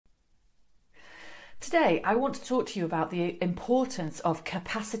today I want to talk to you about the importance of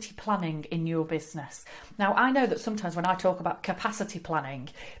capacity planning in your business. Now, I know that sometimes when I talk about capacity planning,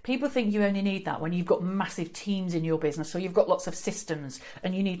 people think you only need that when you've got massive teams in your business, or you've got lots of systems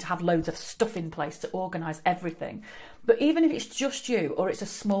and you need to have loads of stuff in place to organise everything. But even if it's just you or it's a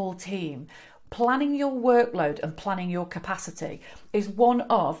small team, planning your workload and planning your capacity is one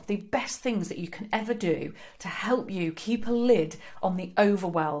of the best things that you can ever do to help you keep a lid on the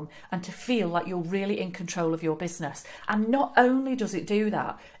overwhelm and to feel like you're really in control of your business. And not only does it do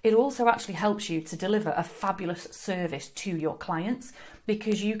that, it also actually helps you to deliver a fabulous service to your clients,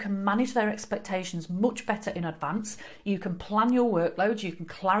 because you can manage their expectations much better in advance. You can plan your workload, you can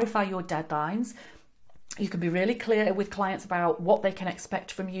clarify your deadlines. You can be really clear with clients about what they can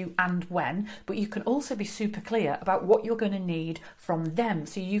expect from you and when, but you can also be super clear about what you're going to need from them,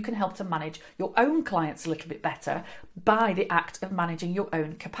 so you can help to manage your own clients a little bit better by the act of managing your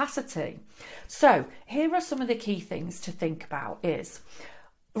own capacity. So here are some of the key things to think about is,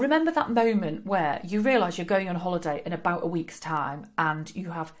 remember that moment where you realise you're going on holiday in about a week's time and you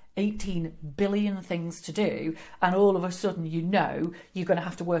have 18 billion things to do, and all of a sudden you know you're going to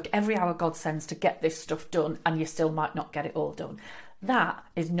have to work every hour God sends to get this stuff done, and you still might not get it all done. That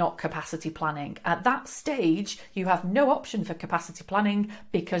is not capacity planning. At that stage, you have no option for capacity planning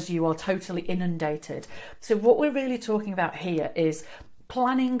because you are totally inundated. So what we're really talking about here is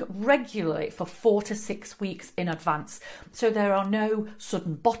planning regularly for 4 to 6 weeks in advance. So there are no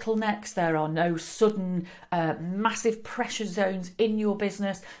sudden bottlenecks, there are no sudden massive pressure zones in your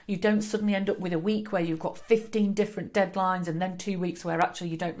business. You don't suddenly end up with a week where you've got 15 different deadlines and then 2 weeks where actually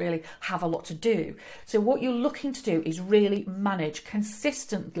you don't really have a lot to do. So what you're looking to do is really manage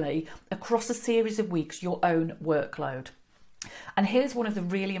consistently across a series of weeks your own workload. And here's one of the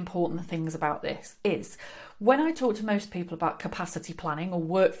really important things about this is, when I talk to most people about capacity planning or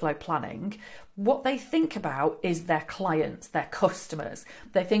workflow planning, what they think about is their clients, their customers.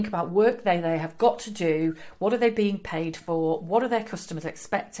 They think about work they have got to do, what are they being paid for, what are their customers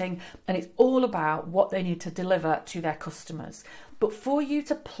expecting, and it's all about what they need to deliver to their customers. But for you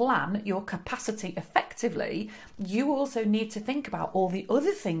to plan your capacity effectively, you also need to think about all the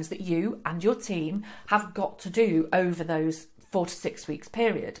other things that you and your team have got to do over those 4 to 6 weeks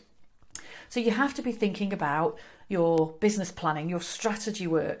period. So you have to be thinking about your business planning, your strategy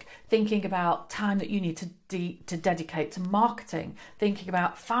work, thinking about time that you need to dedicate to marketing, thinking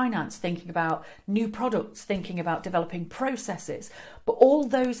about finance, thinking about new products, thinking about developing processes. But all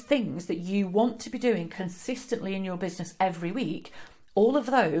those things that you want to be doing consistently in your business every week, all of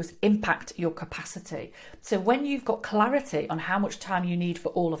those impact your capacity. So when you've got clarity on how much time you need for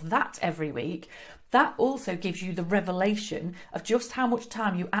all of that every week, that also gives you the revelation of just how much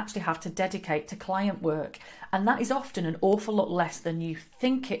time you actually have to dedicate to client work. And that is often an awful lot less than you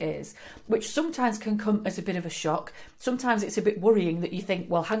think it is, which sometimes can come as a bit of a shock. Sometimes it's a bit worrying that you think,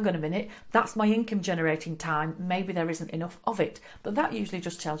 well, hang on a minute, that's my income generating time. Maybe there isn't enough of it. But that usually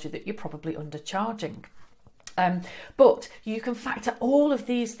just tells you that you're probably undercharging. But you can factor all of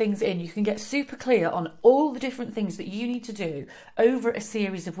these things in. You can get super clear on all the different things that you need to do over a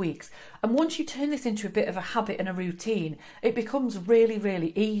series of weeks. And once you turn this into a bit of a habit and a routine, it becomes really,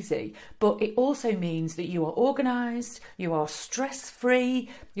 really easy. But it also means that you are organised, you are stress-free,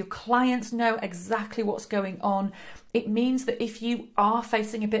 your clients know exactly what's going on. It means that if you are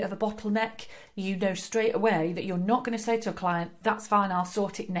facing a bit of a bottleneck, you know straight away that you're not going to say to a client, that's fine, I'll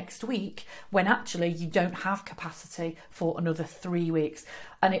sort it next week, when actually you don't have capacity for another 3 weeks.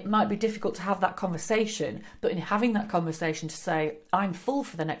 And it might be difficult to have that conversation, but in having that conversation to say, I'm full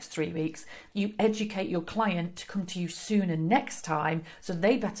for the next 3 weeks, you educate your client to come to you sooner next time, so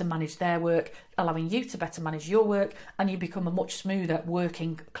they better manage their work, allowing you to better manage your work, and you become a much smoother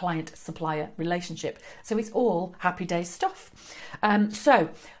working client-supplier relationship. So it's all happy days stuff. So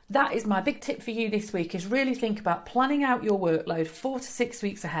that is my big tip for you this week, is really think about planning out your workload 4 to 6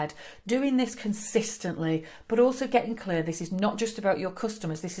 weeks ahead, doing this consistently, but also getting clear this is not just about your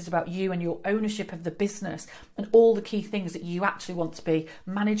customers, this is about you and your ownership of the business and all the key things that you actually want to be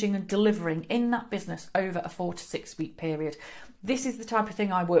managing and delivering in that business over a 4 to 6 week period. This is the type of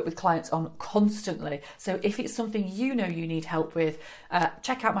thing I work with clients on constantly. So if it's something you know you need help with,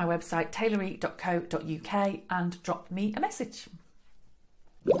 check out my website, taylorie.co.uk, and drop me a message.